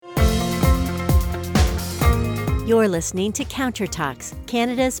You're listening to Counter Talks,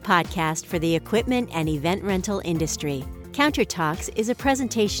 Canada's podcast for the equipment and event rental industry. Counter Talks is a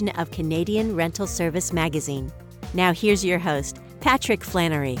presentation of Canadian Rental Service Magazine. Now here's your host, Patrick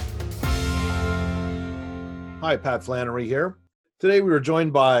Flannery. Hi, Pat Flannery here. Today we were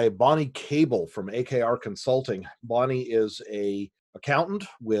joined by Bonnie Cable from AKR Consulting. Bonnie is an accountant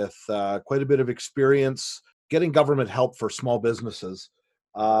with quite a bit of experience getting government help for small businesses.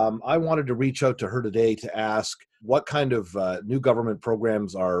 I wanted to reach out to her today to ask what kind of new government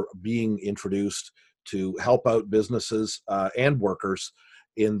programs are being introduced to help out businesses and workers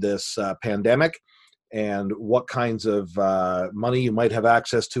in this pandemic, and what kinds of money you might have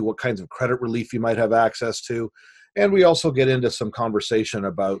access to, what kinds of credit relief you might have access to. And we also get into some conversation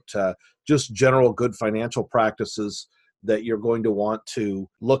about just general good financial practices that you're going to want to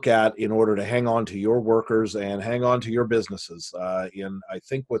look at in order to hang on to your workers and hang on to your businesses in, I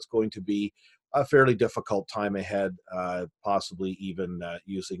think, what's going to be a fairly difficult time ahead, possibly even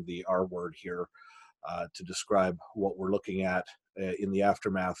using the R word here to describe what we're looking at in the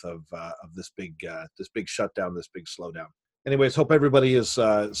aftermath of this big shutdown, this big slowdown. Anyways, hope everybody is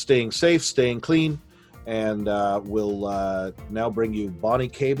staying safe, staying clean, and we'll now bring you Bonnie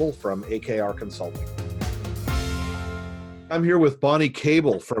Cable from AKR Consulting. I'm here with Bonnie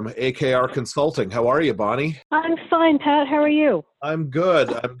Cable from AKR Consulting. How are you, Bonnie? I'm fine, Pat. How are you? I'm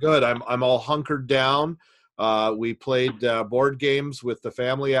good. I'm all hunkered down. We played board games with the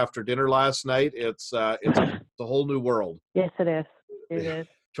family after dinner last night. It's a whole new world. Yes, it is. It is.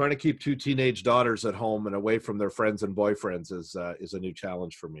 Trying to keep two teenage daughters at home and away from their friends and boyfriends is a new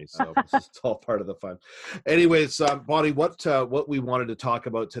challenge for me. So it's all part of the fun. Anyways, Bonnie, what we wanted to talk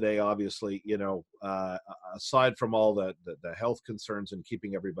about today, obviously, aside from all the health concerns and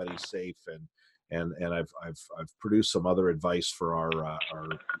keeping everybody safe, and I've produced some other advice for our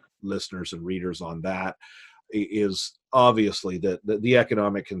listeners and readers on that, is obviously that the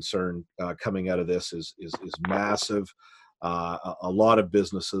economic concern coming out of this is massive. A lot of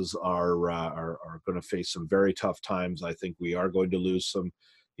businesses are going to face some very tough times. I think we are going to lose some,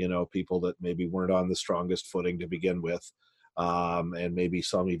 people that maybe weren't on the strongest footing to begin with, and maybe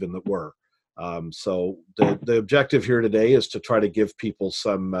some even that were. So the objective here today is to try to give people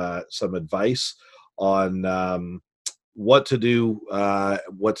some advice on what to do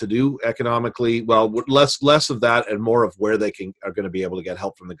economically. Well, less of that and more of where they are going to be able to get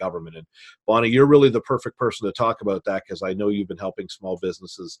help from the government. And Bonnie, you're really the perfect person to talk about that, because I know you've been helping small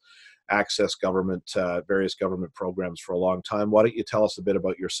businesses access various government programs for a long time. Why don't you tell us a bit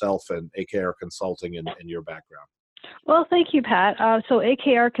about yourself and AKR Consulting and your background? Well, thank you, Pat. So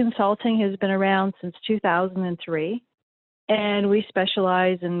AKR Consulting has been around since 2003, and we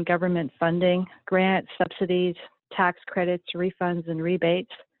specialize in government funding, grants, subsidies, tax credits, refunds, and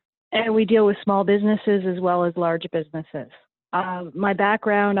rebates. And we deal with small businesses as well as large businesses. My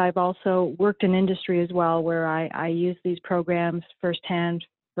background, I've also worked in industry as well, where I used these programs firsthand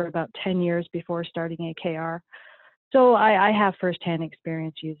for about 10 years before starting AKR. So I have firsthand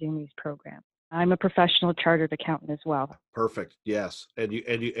experience using these programs. I'm a professional chartered accountant as well. Perfect. Yes. And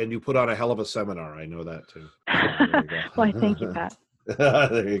you put on a hell of a seminar. I know that too. So there you go. Well, thank you, Pat.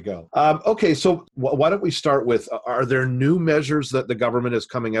 There you go. Okay, so why don't we start with, are there new measures that the government is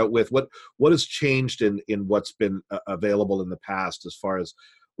coming out with? What has changed in what's been available in the past as far as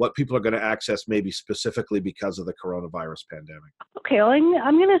what people are going to access, maybe specifically because of the coronavirus pandemic? Okay, well,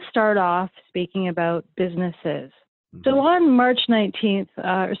 I'm going to start off speaking about businesses. So on March 18th,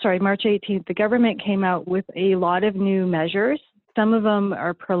 the government came out with a lot of new measures. Some of them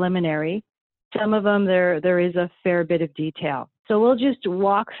are preliminary. Some of them there is a fair bit of detail. So we'll just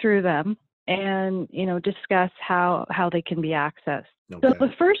walk through them and, discuss how they can be accessed. Okay. So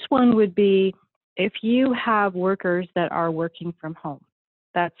the first one would be if you have workers that are working from home.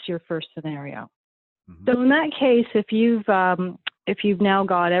 That's your first scenario. Mm-hmm. So in that case, if you've now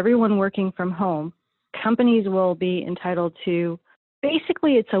got everyone working from home, companies will be entitled to,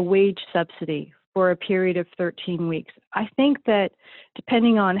 basically it's a wage subsidy for a period of 13 weeks. I think that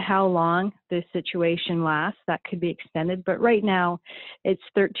depending on how long this situation lasts, that could be extended, but right now it's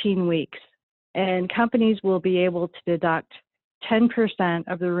 13 weeks. And companies will be able to deduct 10%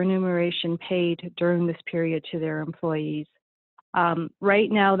 of the remuneration paid during this period to their employees.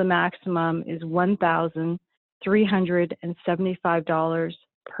 Right now the maximum is $1,375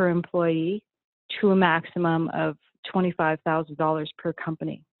 per employee to a maximum of $25,000 per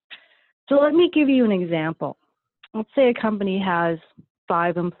company. So let me give you an example. Let's say a company has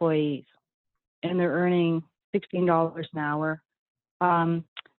 5 employees and they're earning $16 an hour.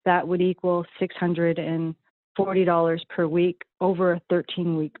 That would equal $640 per week over a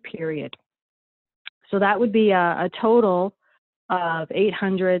 13-week period. So that would be a total of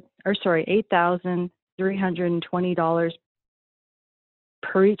 $8,320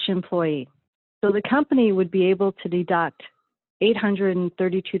 per each employee. So the company would be able to deduct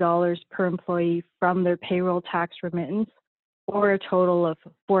 $832 per employee from their payroll tax remittance, or a total of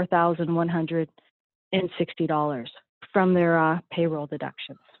 $4,160 from their payroll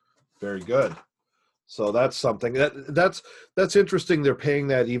deductions. Very good. So that's something that's interesting. They're paying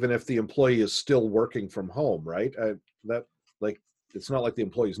that even if the employee is still working from home, right? It's not like the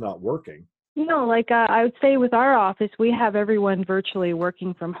employee's not working. I would say with our office, we have everyone virtually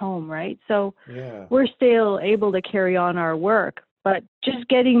working from home, right? So yeah, we're still able to carry on our work, but just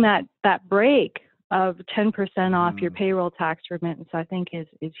getting that break of 10% off your payroll tax remittance, I think is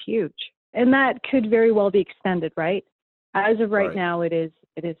huge. And that could very well be extended, right? As of right now, it is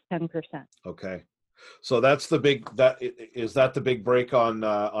 10%. Okay. So that's the big, is that the big break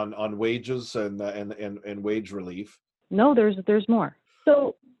on wages and wage relief? No, there's more.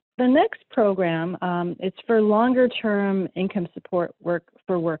 So the next program, it's for longer term income support work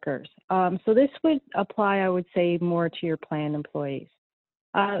for workers. So this would apply, I would say, more to your planned employees.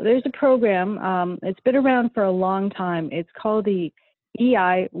 There's a program, it's been around for a long time. It's called the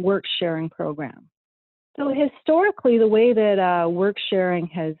EI Work Sharing Program. So historically, the way that work sharing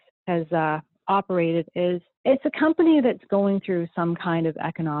has operated is it's a company that's going through some kind of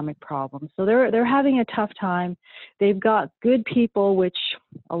economic problem. So they're having a tough time. They've got good people, which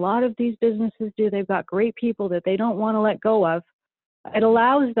a lot of these businesses do. They've got great people that they don't want to let go of. It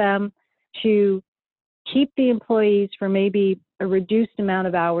allows them to keep the employees for maybe a reduced amount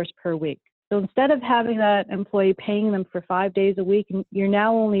of hours per week. So instead of having that employee paying them for 5 days a week, you're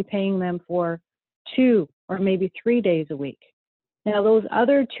now only paying them for 2 or maybe 3 days a week. Now, those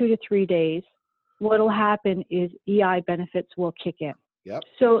other 2 to 3 days, what'll happen is EI benefits will kick in. Yep.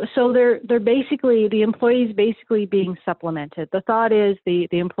 So they're basically, the employee's basically being supplemented. The thought is the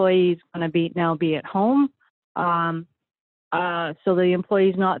employee's going to be at home. So the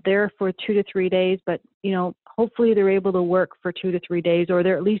employee's not there for 2 to 3 days, but hopefully they're able to work for 2 to 3 days, or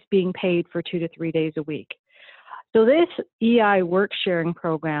they're at least being paid for 2 to 3 days a week. So this EI work sharing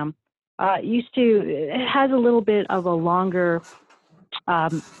program it has a little bit of a longer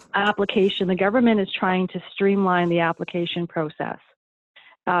application. The government is trying to streamline the application process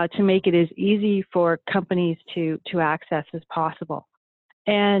to make it as easy for companies to access as possible.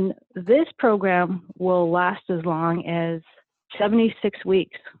 And this program will last as long as 76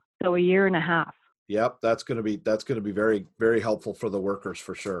 weeks, so a year and a half. Yep, that's going to be very, very helpful for the workers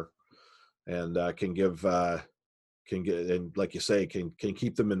for sure, and can get, and like you say, can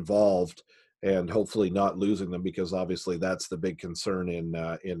keep them involved, and hopefully not losing them, because obviously that's the big concern in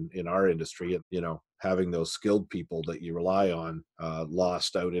our industry. Having those skilled people that you rely on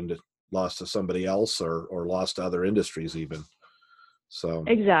lost to somebody else, or lost to other industries even. So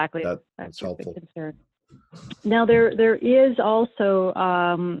exactly, that's helpful. Concern. Now there is also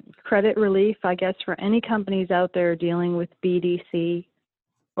credit relief, I guess, for any companies out there dealing with BDC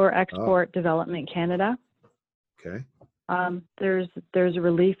or Export Development Canada. Okay. There's a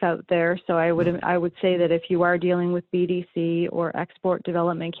relief out there. So I would say that if you are dealing with BDC or Export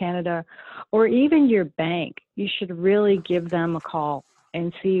Development Canada, or even your bank, you should really give them a call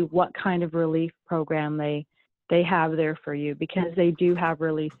and see what kind of relief program they have there for you, because they do have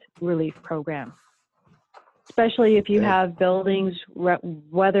relief programs. Especially if you have buildings,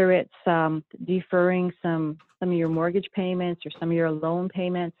 whether it's deferring some of your mortgage payments or some of your loan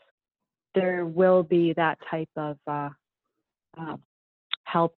payments, there will be that type of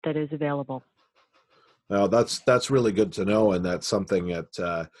help that is available. Well, that's really good to know, and that's something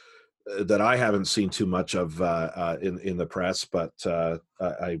that I haven't seen too much of in the press. But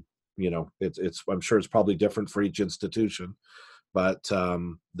I'm sure it's probably different for each institution. But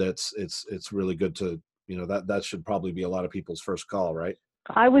it's really good to. That should probably be a lot of people's first call, right?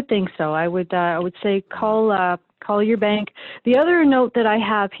 I would think so. I would say call your bank. The other note that I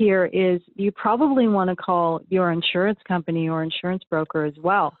have here is you probably want to call your insurance company or insurance broker as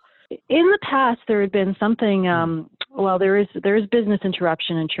well. In the past, there had been something. There is business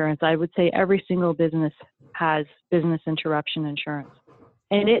interruption insurance. I would say every single business has business interruption insurance,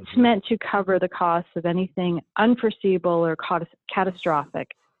 and it's meant to cover the costs of anything unforeseeable or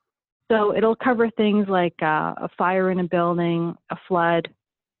catastrophic. So it'll cover things like a fire in a building, a flood.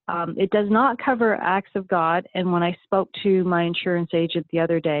 It does not cover acts of God. And when I spoke to my insurance agent the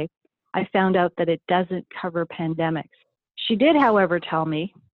other day, I found out that it doesn't cover pandemics. She did, however, tell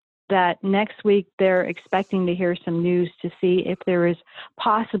me that next week they're expecting to hear some news to see if there is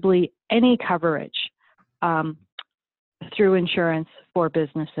possibly any coverage through insurance for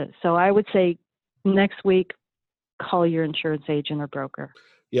businesses. So I would say next week, call your insurance agent or broker.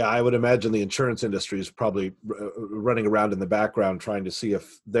 Yeah, I would imagine the insurance industry is probably running around in the background trying to see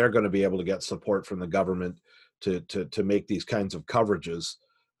if they're going to be able to get support from the government to make these kinds of coverages.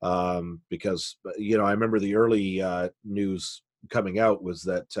 Because I remember the early news coming out was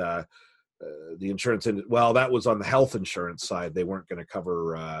that the insurance that was on the health insurance side. They weren't going to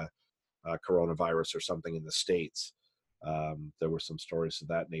cover coronavirus or something in the States. There were some stories of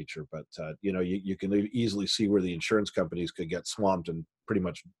that nature, but you can easily see where the insurance companies could get swamped and pretty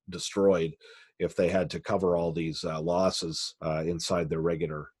much destroyed if they had to cover all these losses inside their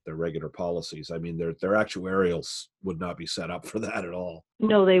regular policies. I mean, their actuarials would not be set up for that at all.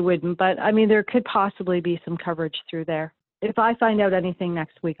 No, they wouldn't. But I mean, there could possibly be some coverage through there. If I find out anything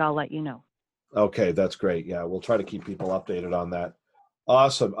next week, I'll let you know. Okay, that's great. Yeah, we'll try to keep people updated on that.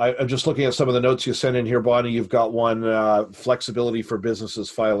 Awesome. I'm just looking at some of the notes you sent in here, Bonnie. You've got one, flexibility for businesses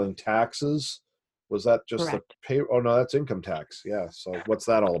filing taxes. Was that just Correct. the pay? Oh, no, that's income tax. Yeah. So what's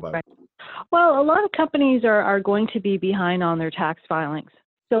that all about? Right. Well, a lot of companies are going to be behind on their tax filings.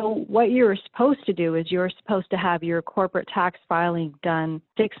 So what you're supposed to do is you're supposed to have your corporate tax filing done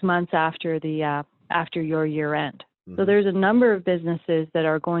 6 months after after your year end. Mm-hmm. So there's a number of businesses that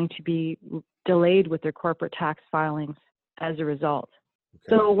are going to be delayed with their corporate tax filings as a result.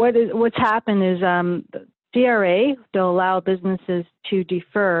 Okay. So what's happened is the CRA, they'll allow businesses to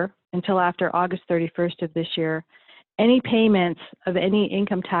defer until after August 31st of this year any payments of any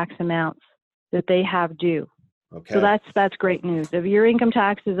income tax amounts that they have due. Okay. So that's great news. If your income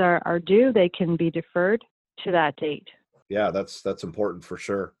taxes are due, they can be deferred to that date. Yeah, that's important for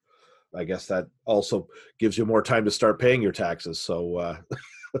sure. I guess that also gives you more time to start paying your taxes. So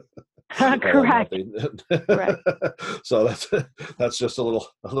correct. Correct. So that's just a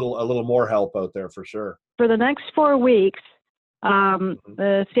little more help out there for sure. For the next 4 weeks,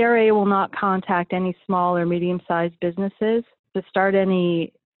 the CRA will not contact any small or medium-sized businesses to start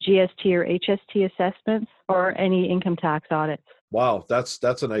any GST or HST assessments or any income tax audits. Wow, that's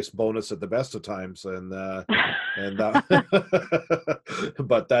a nice bonus at the best of times, and but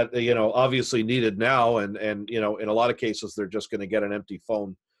that obviously needed now, and in a lot of cases they're just going to get an empty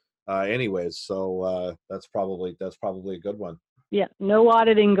phone anyways. So that's probably a good one. Yeah, no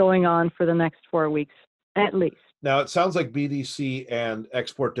auditing going on for the next 4 weeks at least. Now it sounds like BDC and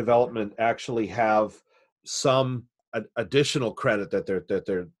Export Development actually have some additional credit that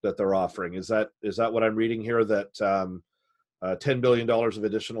they're offering. Is that what I'm reading here? That $10 billion of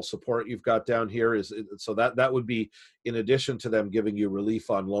additional support you've got down here so that would be in addition to them giving you relief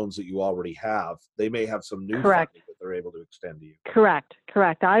on loans that you already have. They may have some new funding that they're able to extend to you. Correct.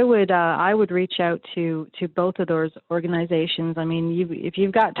 I would reach out to both of those organizations. I mean, if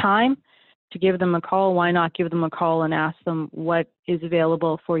you've got time to give them a call, why not give them a call and ask them what is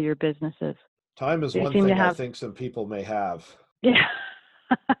available for your businesses? Time is one thing I think some people may have. Yeah.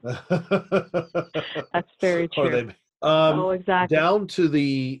 That's very true. Exactly. Down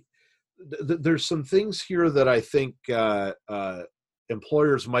to there's some things here that I think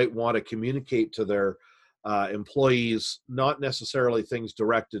employers might want to communicate to their employees, not necessarily things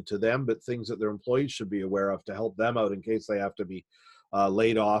directed to them, but things that their employees should be aware of to help them out in case they have to be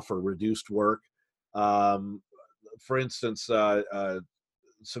laid off or reduced work. For instance,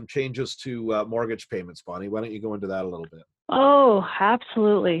 some changes to mortgage payments. Bonnie, why don't you go into that a little bit? Oh,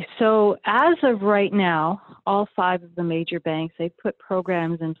 absolutely. So as of right now, all 5 of the major banks, they put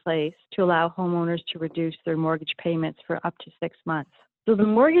programs in place to allow homeowners to reduce their mortgage payments for up to 6 months. So the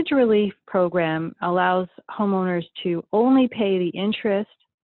mortgage relief program allows homeowners to only pay the interest,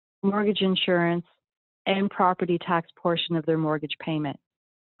 mortgage insurance, and property tax portion of their mortgage payment.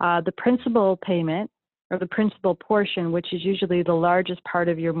 The principal payment, or the principal portion, which is usually the largest part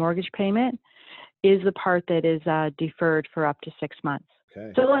of your mortgage payment, is the part that is deferred for up to 6 months.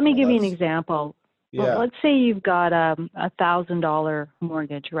 Okay. So let me give you an example. Yeah. Well, let's say you've got a $1,000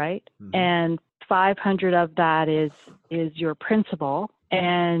 mortgage, right? Mm-hmm. And $500 of that is your principal,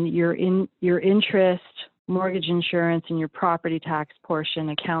 and your interest, mortgage insurance, and your property tax portion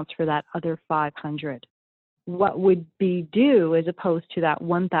accounts for that other $500. What would be due as opposed to that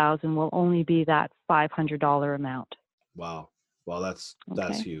 $1,000 will only be that $500 amount. Wow. Well, that's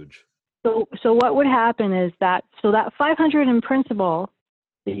huge. So what would happen is that $500 in principal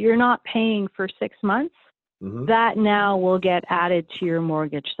that you're not paying for 6 months, mm-hmm. that now will get added to your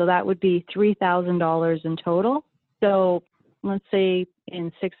mortgage. So that would be $3,000 in total. So let's say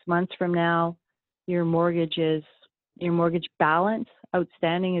in 6 months from now, your mortgage balance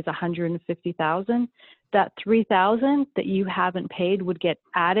outstanding is $150,000. That $3,000 that you haven't paid would get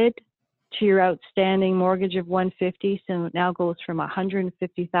added to your outstanding mortgage of 150. So it now goes from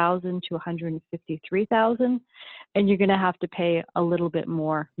 150,000 to 153,000, and you're going to have to pay a little bit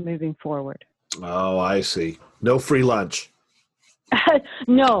more moving forward. Oh, I see. No free lunch.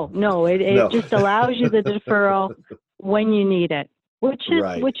 No, it No. just allows you the deferral when you need it, which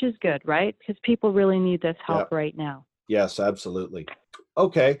Right. is good, right? Because people really need this help Yep. right now. Yes, absolutely.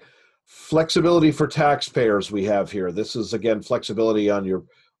 Okay. Flexibility for taxpayers we have here. This is, again, flexibility on your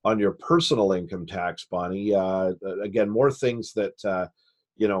personal income tax, Bonnie. Again, more things that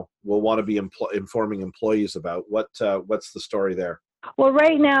we'll want to be informing employees about. What's the story there? Well,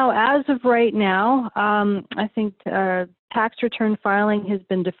 as of right now, I think tax return filing has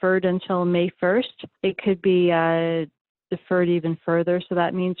been deferred until May 1st. It could be deferred even further. So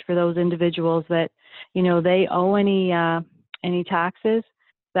that means for those individuals that, they owe any taxes,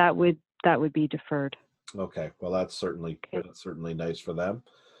 that would be deferred. Okay. Well, that's certainly nice for them.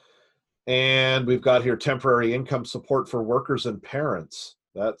 And we've got here temporary income support for workers and parents.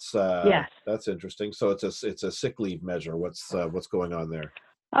 That's Yes. That's interesting. So it's a sick leave measure. What's going on there?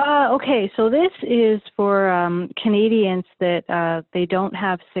 Okay, so this is for Canadians that they don't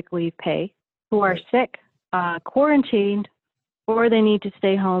have sick leave pay, who are sick, quarantined, or they need to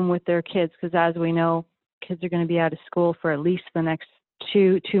stay home with their kids, because as we know, kids are going to be out of school for at least the next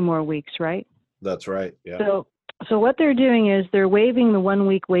two more weeks, right? That's right. Yeah. So what they're doing is they're waiving the 1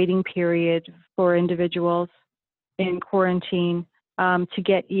 week waiting period for individuals in quarantine to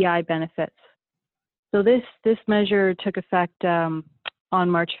get EI benefits. So this measure took effect on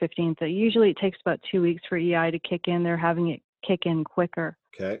March 15th. Usually it takes about 2 weeks for EI to kick in. They're having it kick in quicker.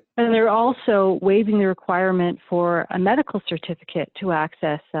 Okay. And they're also waiving the requirement for a medical certificate to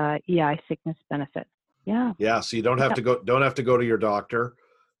access EI sickness benefits. Yeah. Yeah. So you don't have to go to your doctor.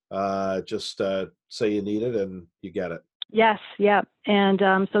 Just say you need it and you get it. Yes. Yeah. And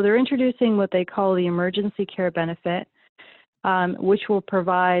so they're introducing what they call the emergency care benefit, which will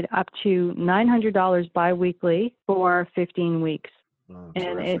provide up to $900 biweekly for 15 weeks. Oh,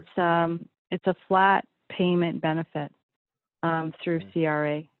 and terrific. it's a flat payment benefit through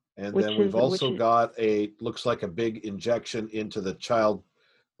CRA. And then we've also got looks like a big injection into the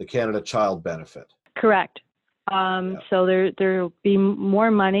Canada Child Benefit. Correct. So there'll be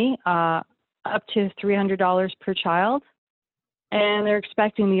more money, up to $300 per child, and they're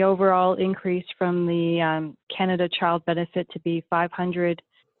expecting the overall increase from the Canada Child Benefit to be $550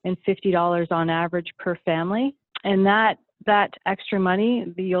 on average per family, and that extra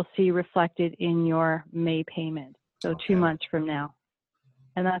money you'll see reflected in your May payment, so 2 months from now,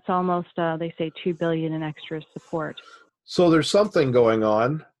 and that's almost they say $2 billion in extra support. So there's something going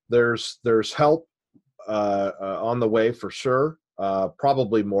on. There's help on the way for sure.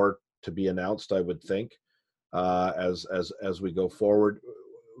 Probably more to be announced, I would think, as we go forward.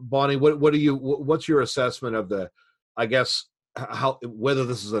 Bonnie, what's your assessment of whether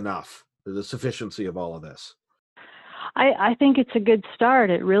this is enough, the sufficiency of all of this? I think it's a good start.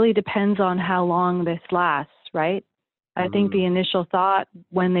 It really depends on how long this lasts, right? I think the initial thought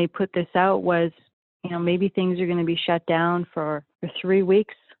when they put this out was, maybe things are going to be shut down for 3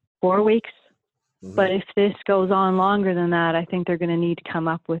 weeks, 4 weeks. Mm-hmm. But if this goes on longer than that, I think they're going to need to come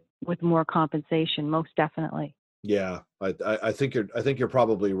up with more compensation, most definitely. Yeah, I think you're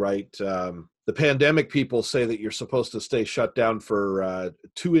probably right. The pandemic people say that you're supposed to stay shut down for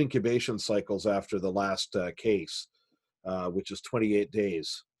 2 incubation cycles after the last case, which is 28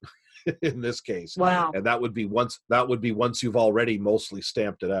 days in this case. Wow. And that would be once you've already mostly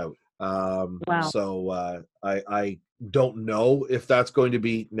stamped it out. Wow. So I don't know if that's going to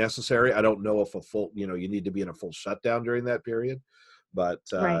be necessary. I don't know if a full, you need to be in a full shutdown during that period. But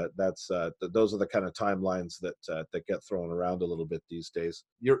right. Those are the kind of timelines that get thrown around a little bit these days.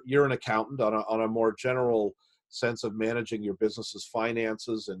 You're an accountant on a more general sense of managing your business's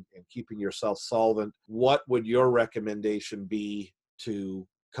finances and keeping yourself solvent. What would your recommendation be to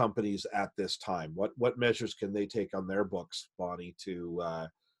companies at this time? What measures can they take on their books, Bonnie, to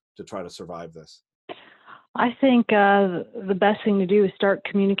try to survive this? I think the best thing to do is start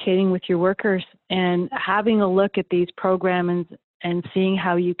communicating with your workers and having a look at these programs and seeing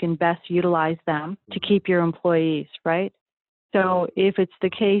how you can best utilize them to keep your employees, right? So if it's the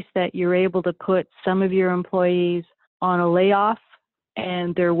case that you're able to put some of your employees on a layoff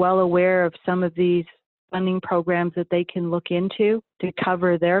and they're well aware of some of these funding programs that they can look into to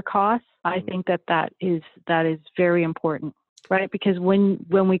cover their costs, I think that is very important, right? Because when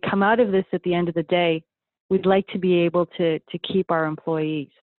we come out of this at the end of the day, we'd like to be able to keep our employees,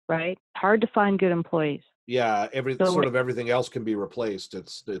 right? Hard to find good employees. Yeah, everything else can be replaced.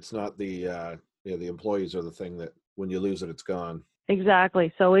 It's not the employees are the thing that when you lose it, it's gone.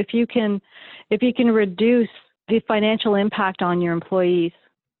 Exactly. So if you can reduce the financial impact on your employees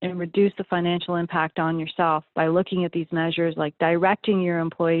and reduce the financial impact on yourself by looking at these measures, like directing your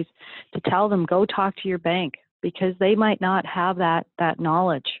employees to tell them, go talk to your bank, because they might not have that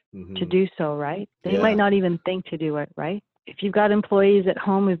knowledge to do so, right? They might not even think to do it, right? If you've got employees at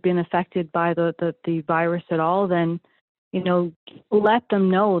home who've been affected by the virus at all, then, let them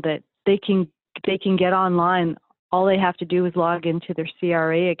know that they can get online. All they have to do is log into their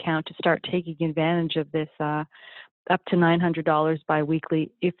CRA account to start taking advantage of this up to $900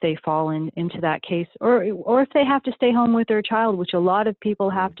 biweekly if they fall into that case, or if they have to stay home with their child, which a lot of people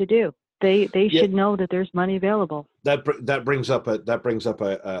have to do. They should know that there's money available. That brings up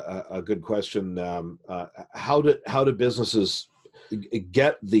a good question. How do businesses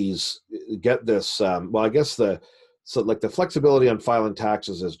get this? Well, I guess the flexibility on filing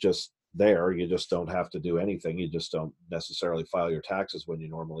taxes is just there. You just don't have to do anything. You just don't necessarily file your taxes when you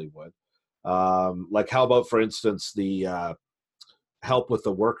normally would. How about, for instance, the help with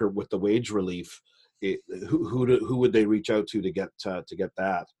the worker with the wage relief? Who would they reach out to get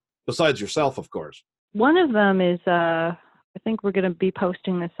that? Besides yourself, of course. One of them is, I think we're going to be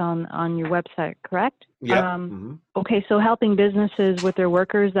posting this on your website, correct? Yeah. Okay, so helping businesses with their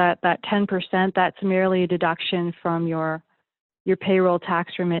workers, that 10%, that's merely a deduction from your payroll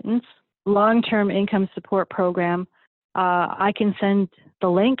tax remittance. Long-term income support program, I can send the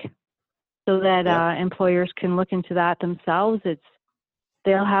link so that employers can look into that themselves.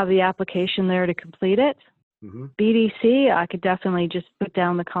 They'll have the application there to complete it. BDC, I could definitely just put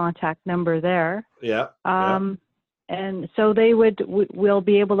down the contact number there. And so we'll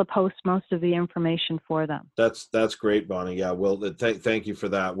be able to post most of the information for them. That's great, Bonnie. Yeah, well, thank you for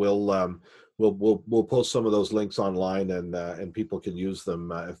that. We'll post some of those links online, and people can use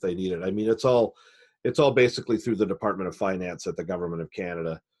them if they need it. I mean, it's all basically through the Department of Finance at the Government of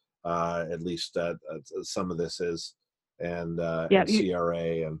Canada. At least some of this is, and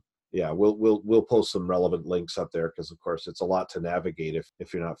CRA, and we'll post some relevant links up there, because of course it's a lot to navigate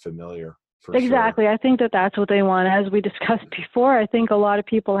if you're not familiar. Exactly. Sure. I think that's what they want. As we discussed before, I think a lot of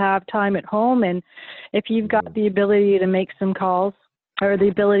people have time at home, and if you've got the ability to make some calls or the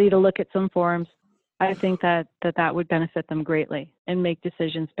ability to look at some forms, I think that would benefit them greatly and make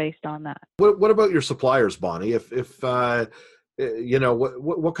decisions based on that. What about your suppliers, Bonnie? If what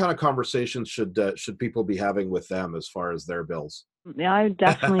kind of conversations should people be having with them as far as their bills? Yeah, I would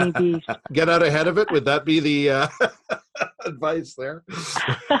definitely be get out ahead of it. Would that be the advice there?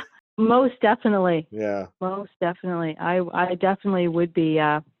 Most definitely. Yeah. Most definitely. I definitely would be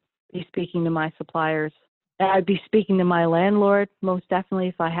speaking to my suppliers. I'd be speaking to my landlord, most definitely,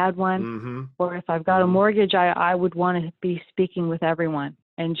 if I had one. Or if I've got a mortgage, I would want to be speaking with everyone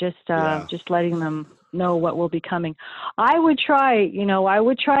and just letting them know what will be coming. I would try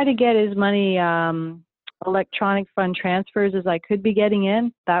to get as many electronic fund transfers as I could be getting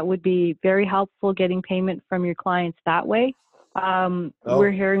in. That would be very helpful, getting payment from your clients that way.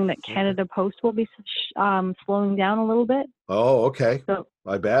 We're hearing that Canada Post will be slowing down a little bit. Oh, okay. So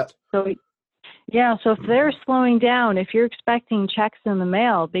I bet. So if they're slowing down, if you're expecting checks in the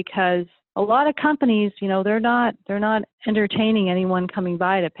mail, because a lot of companies, they're not entertaining anyone coming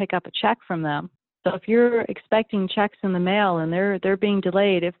by to pick up a check from them. So if you're expecting checks in the mail and they're being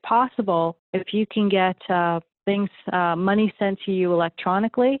delayed, if possible, if you can get money sent to you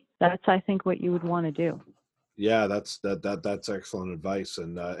electronically, that's, I think, what you would want to do. Yeah, that's excellent advice,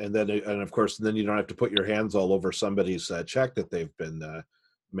 and of course then you don't have to put your hands all over somebody's check that they've been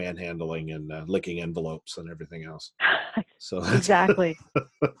manhandling and licking envelopes and everything else. So exactly.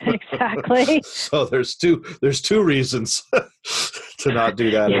 So there's two reasons to not do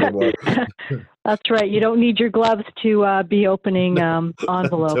that anymore. That's right. You don't need your gloves to be opening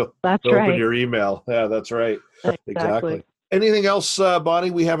envelopes. That's right. Open your email. Yeah, that's right. Exactly. Anything else,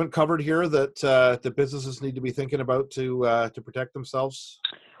 Bonnie, we haven't covered here that the businesses need to be thinking about to protect themselves?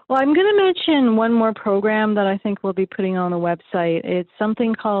 Well, I'm going to mention one more program that I think we'll be putting on the website. It's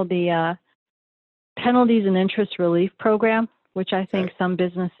something called the Penalties and Interest Relief Program, which I think some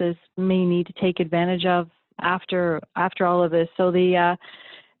businesses may need to take advantage of after all of this. So the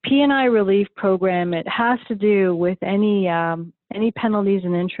P&I Relief Program, it has to do with any penalties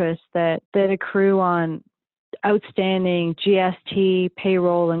and interest that accrue on outstanding GST,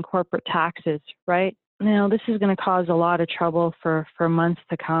 payroll, and corporate taxes, right? This is going to cause a lot of trouble for months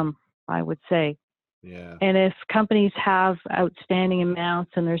to come, I would say. Yeah. And if companies have outstanding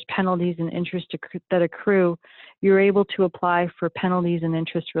amounts and there's penalties and interest that accrue, you're able to apply for penalties and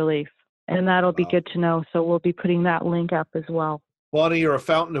interest relief. And that'll be good to know. So we'll be putting that link up as well. Bonnie, you're a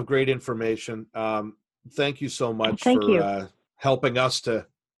fountain of great information. Thank you so much for helping us to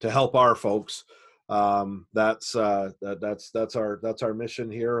help our folks. That's our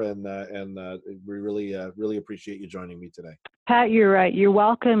mission here, and we really appreciate you joining me today. Pat, you're right. You're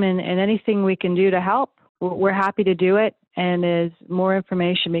welcome, and anything we can do to help, we're happy to do it. And as more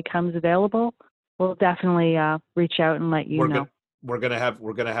information becomes available, we'll definitely reach out and let you know. We're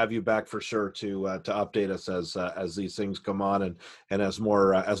gonna have you back for sure to update us as these things come on and as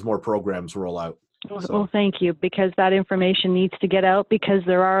more programs roll out. Well, thank you, because that information needs to get out, because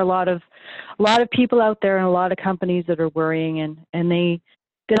there are a lot of people out there and a lot of companies that are worrying, and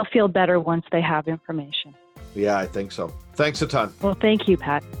they'll feel better once they have information. Yeah, I think so. Thanks a ton. Well, thank you,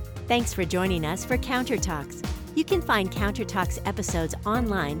 Pat. Thanks for joining us for Counter Talks. You can find Counter Talks episodes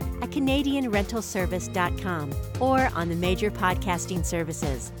online at CanadianRentalService.com or on the major podcasting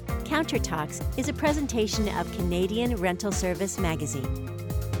services. Counter Talks is a presentation of Canadian Rental Service Magazine.